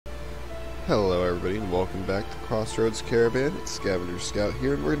Hello everybody and welcome back to Crossroads Caravan. It's Scavenger Scout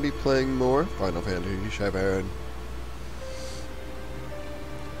here and we're going to be playing more Final Fantasy 7.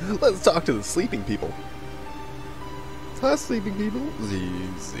 Let's talk to the sleeping people. Hi sleeping people. Z,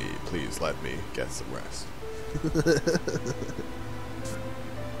 please let me get some rest.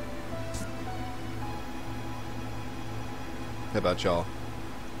 How about y'all?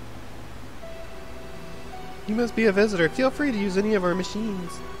 You must be a visitor. Feel free to use any of our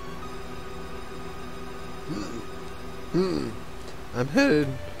machines. I'm headed.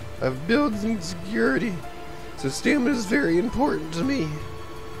 I've built some security, so stamina is very important to me.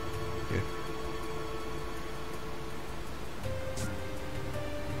 Okay.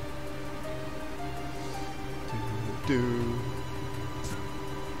 Do.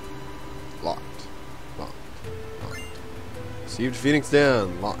 Locked. Locked. Locked. Received Phoenix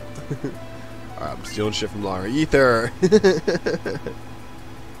down. Locked. Alright, I'm stealing shit from Lara. Ether!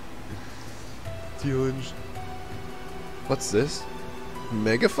 Stealing. What's this?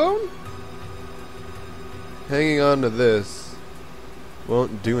 Megaphone? Hanging on to this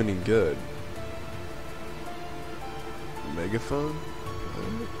won't do any good. Megaphone?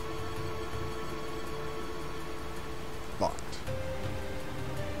 Locked.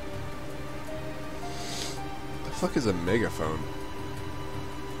 The fuck is a megaphone?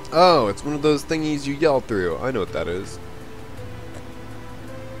 Oh, it's one of those thingies you yell through. I know what that is.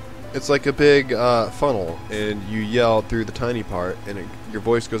 It's like a big funnel, and you yell through the tiny part, and your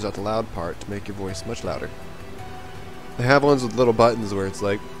voice goes out the loud part to make your voice much louder. They have ones with little buttons where it's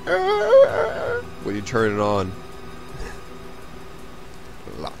like, when you turn it on.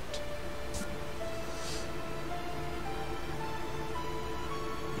 Locked.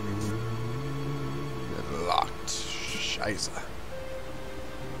 Locked. Scheiße.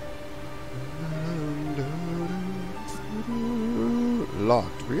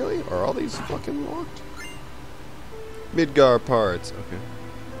 Locked. Really? Are all these fucking locked? Midgar parts. Okay.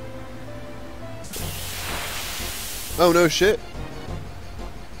 Oh, no shit.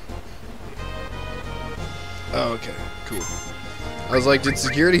 Oh, okay. Cool. I was like, did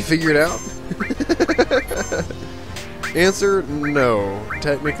security figure it out? Answer, no.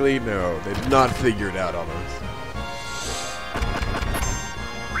 Technically, no. They did not figure it out on us.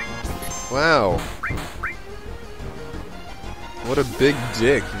 Wow. What a big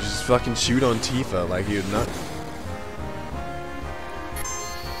dick. You just fucking shoot on Tifa like he would not.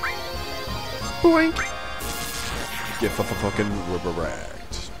 Boink! Get fucking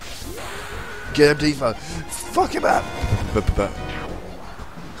rubber-ragged. Get him, Tifa! Fuck him up!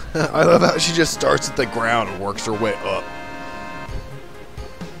 I love how she just starts at the ground and works her way up.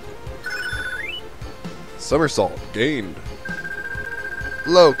 Somersault. Gained.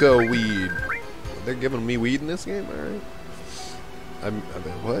 Loco weed. They're giving me weed in this game? Alright. I mean,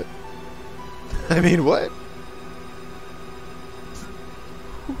 what? I mean, what?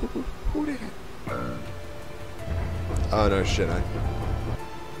 Who the heck? Oh, no shit.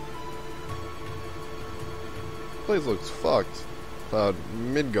 Place looks fucked. Cloud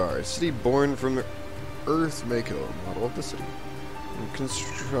Midgar, city born from the Earth Mako, model of the city. And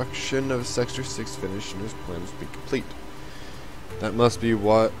construction of Sector 6 finished and his plans be complete. That must be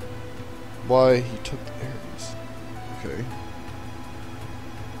why he took the Ares. Okay.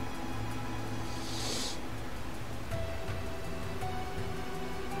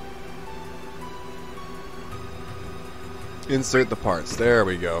 Insert the parts. There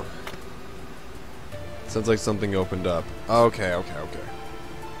we go. Sounds like something opened up. Okay.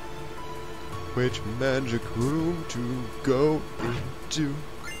 Which magic room to go into?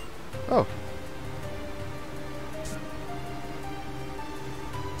 Oh.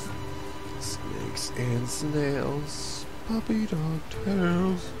 Snakes and snails. Puppy dog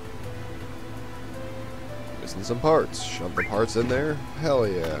tails. Missing some parts. Shove the parts in there. Hell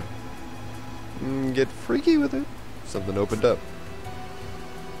yeah. Get freaky with it. Something opened up.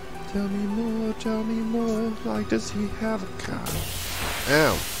 Tell me more, like does he have a car?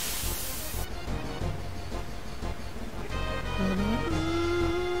 Ow.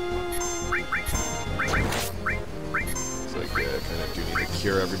 It's like, yeah, I kinda do need to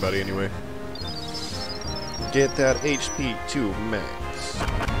cure everybody anyway. Get that HP to max.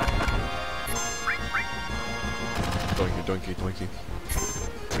 Doinky.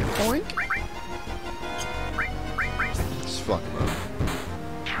 Boink. Fuck him up.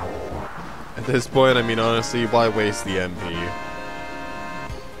 At this point, I mean, honestly, why waste the MP?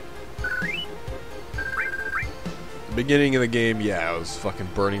 The beginning of the game, yeah, I was fucking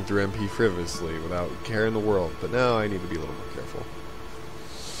burning through MP frivolously without care in the world, but now I need to be a little more careful.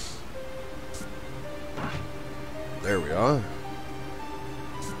 There we are.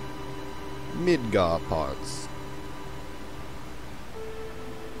 Midgar parts.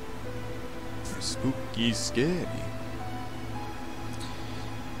 Spooky, scary.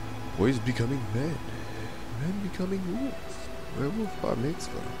 Boys becoming men. Men becoming wolves. Werewolf bar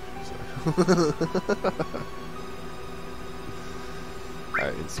mitzvah. Sorry.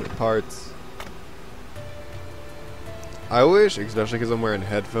 Alright, insert parts. I wish, especially because I'm wearing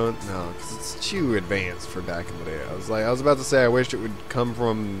headphones. No, because it's too advanced for back in the day. I was about to say I wish it would come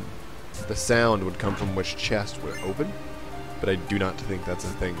from, the sound would come from which chest would open, but I do not think that's a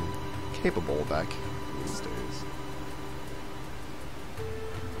thing capable back these days.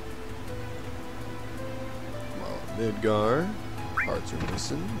 Well, Midgar, parts are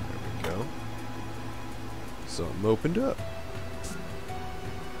missing. There we go. So I'm opened up.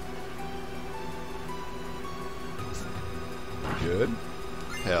 Good.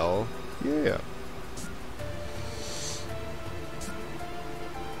 Hell yeah.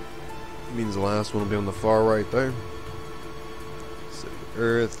 Means the last one will be on the far right there. City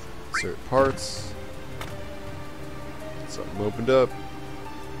Earth. Insert parts. Something opened up.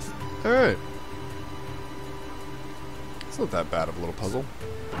 Alright. It's not that bad of a little puzzle.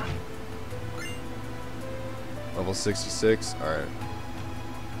 Level 66. Alright.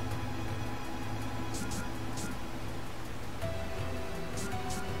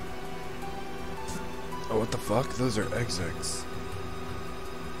 Oh, what the fuck? Those are exits.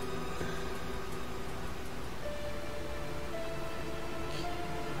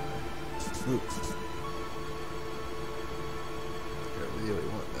 Ooh. I really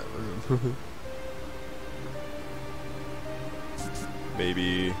want that room.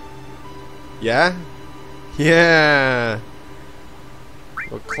 Maybe. Yeah? Yeah!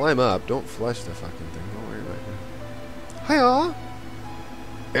 Well, climb up. Don't flush the fucking thing. Don't worry about it. Hiya!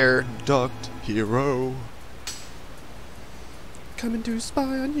 Air duct hero. Coming to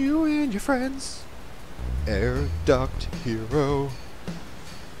spy on you and your friends. Air duct hero.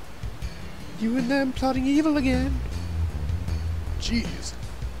 You and them plotting evil again. Jeez.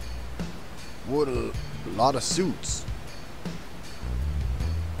 What a lot of suits.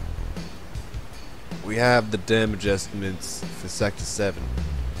 We have the damage estimates for Sector 7.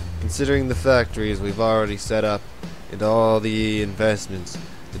 Considering the factories we've already set up and all the investments,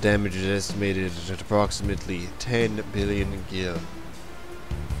 the damage is estimated at approximately 10 billion gil.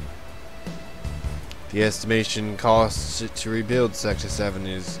 The estimation cost to rebuild Sector 7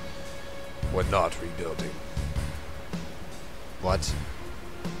 is... we're not rebuilding. What?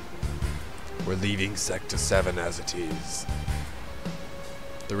 We're leaving Sector 7 as it is.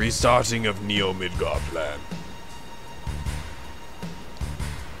 The restarting of Neo-Midgar plan.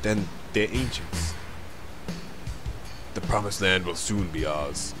 Then the ancients. The Promised Land will soon be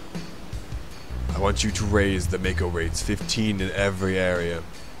ours. I want you to raise the Mako rates 15 in every area.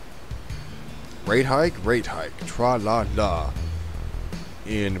 Rate hike, tra-la-la.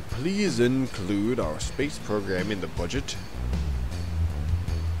 And please include our space program in the budget.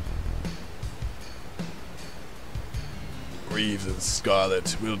 Reeves and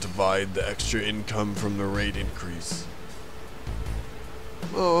Scarlet will divide the extra income from the rate increase.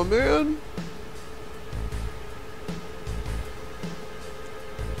 Oh man.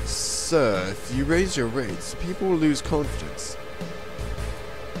 Sir, if you raise your rates, people will lose confidence.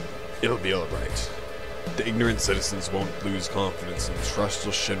 It'll be alright. The ignorant citizens won't lose confidence in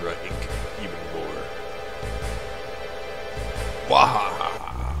trustful Shinra Inc. even more.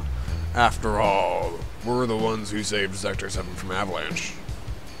 Wahaha! After all, we're the ones who saved Sector 7 from Avalanche.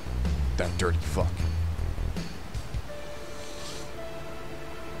 That dirty fuck.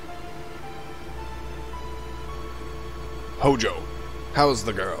 Hojo, how's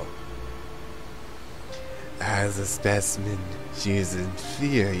the girl? As a specimen, she is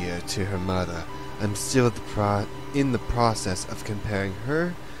inferior to her mother. I'm still in the process of comparing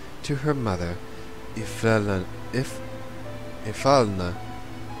her to her mother, Ifalna.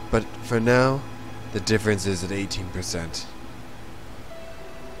 But for now, the difference is at 18%.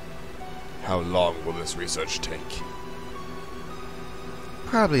 How long will this research take?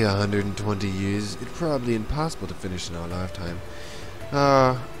 Probably 120 years. It's probably impossible to finish in our lifetime.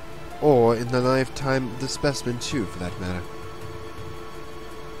 Or in the lifetime of the specimen too, for that matter.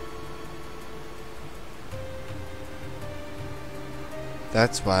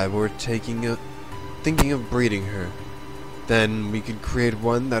 That's why we're thinking of breeding her. Then we could create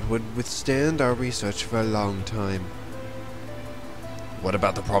one that would withstand our research for a long time. What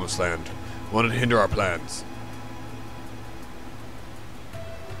about the Promised Land? Won't it hinder our plans?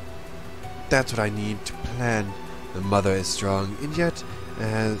 That's what I need to plan. The mother is strong, and yet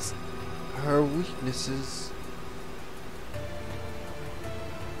has her weaknesses.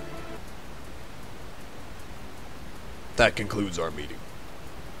 That concludes our meeting.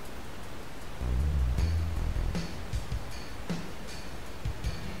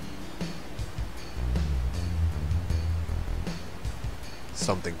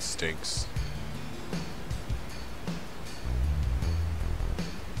 Something stinks.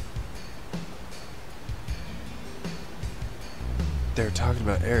 They're talking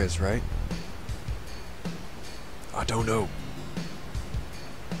about Eris, right? I don't know.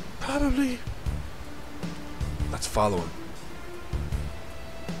 Probably. Let's follow him.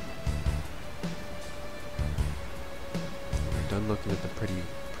 We're done looking at the pretty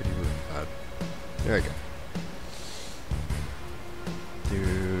roof. There we go.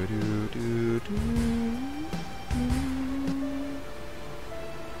 Do do do do.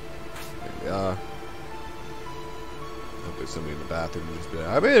 There we are. I hope there's somebody in the bathroom and just be like,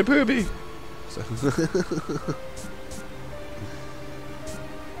 I made a poopy. So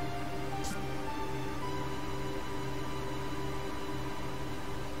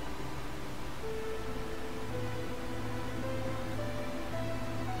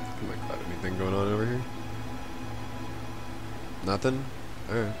oh my god, anything going on over here? Nothing?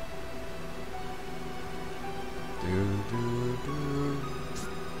 Alright.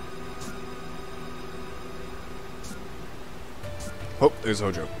 Oh, there's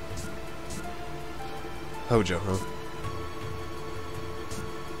Hojo. Hojo, huh?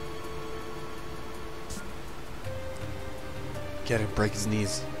 Get him, break his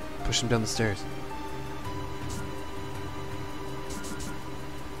knees. Push him down the stairs.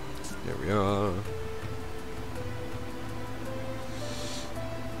 There we are.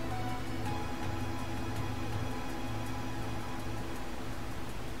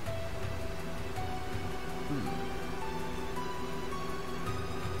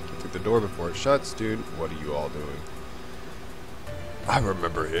 Get through the door before it shuts, dude. What are you all doing? I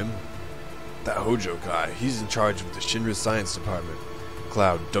remember him. That Hojo guy. He's in charge of the Shinra Science Department.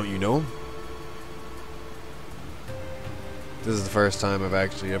 Cloud, don't you know him? This is the first time I've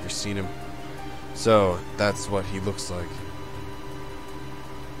actually ever seen him. So, that's what he looks like.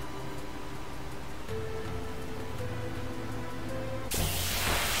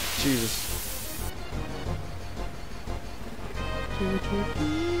 Jesus. What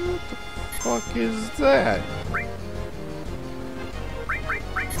the fuck is that?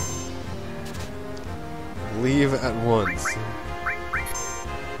 Leave at once.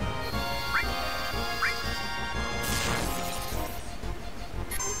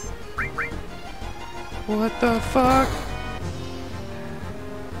 What the fuck?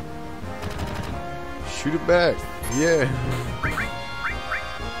 Shoot it back. Yeah.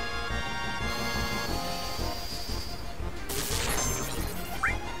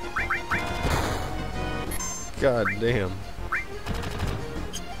 God damn.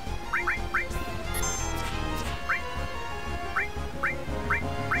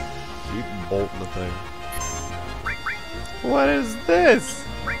 Keep bolting the thing. What is this?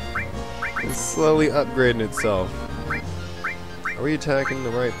 It's slowly upgrading itself. Are we attacking the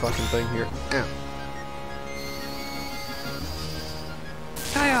right fucking thing here?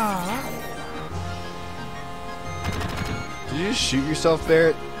 Ow. Did you just shoot yourself,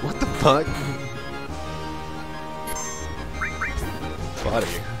 Barrett? What the fuck? Body.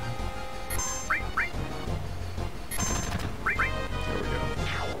 There we go.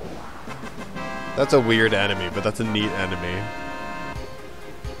 That's a weird enemy, but that's a neat enemy.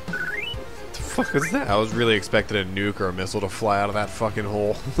 What the fuck was that? I was really expecting a nuke or a missile to fly out of that fucking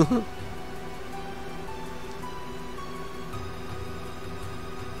hole.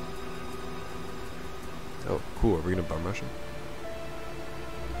 Oh, cool. Are we gonna bum rush him?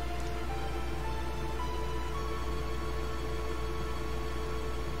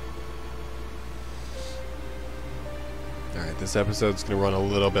 Alright, this episode's gonna run a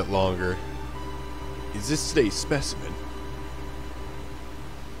little bit longer. Is this today's specimen?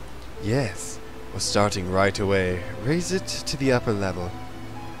 Yes. We're starting right away. Raise it to the upper level.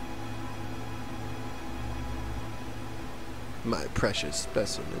 My precious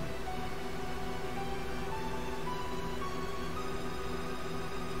specimen.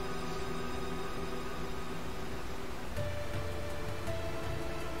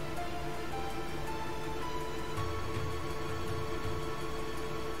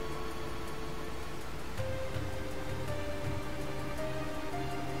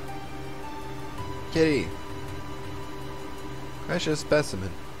 Kitty. Precious specimen.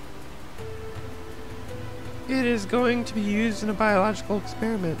 It is going to be used in a biological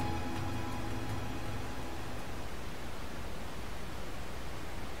experiment.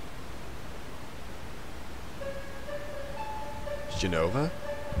 Genova?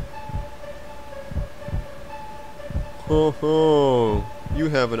 ho ho! You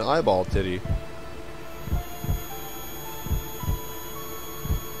have an eyeball titty.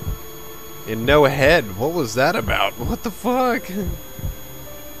 And no head. What was that about? What the fuck?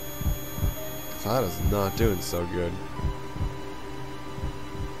 Cloud is not doing so good.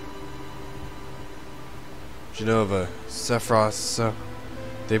 Genova, Sephiroth, so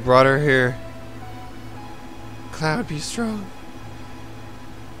they brought her here. Cloud, be strong.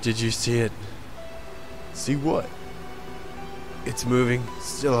 Did you see it? See what? It's moving,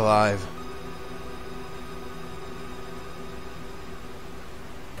 still alive.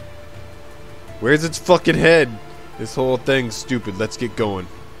 Where's its fucking head? This whole thing's stupid. Let's get going.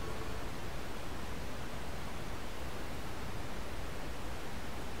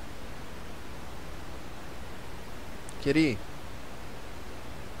 Kitty.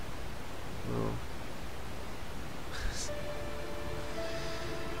 Oh.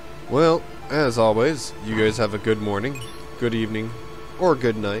 Well, as always, you guys have a good morning, good evening, or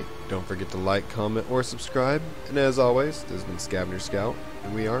good night. Don't forget to like, comment, or subscribe. And as always, this has been Scavenger Scout,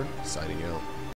 and we are signing out.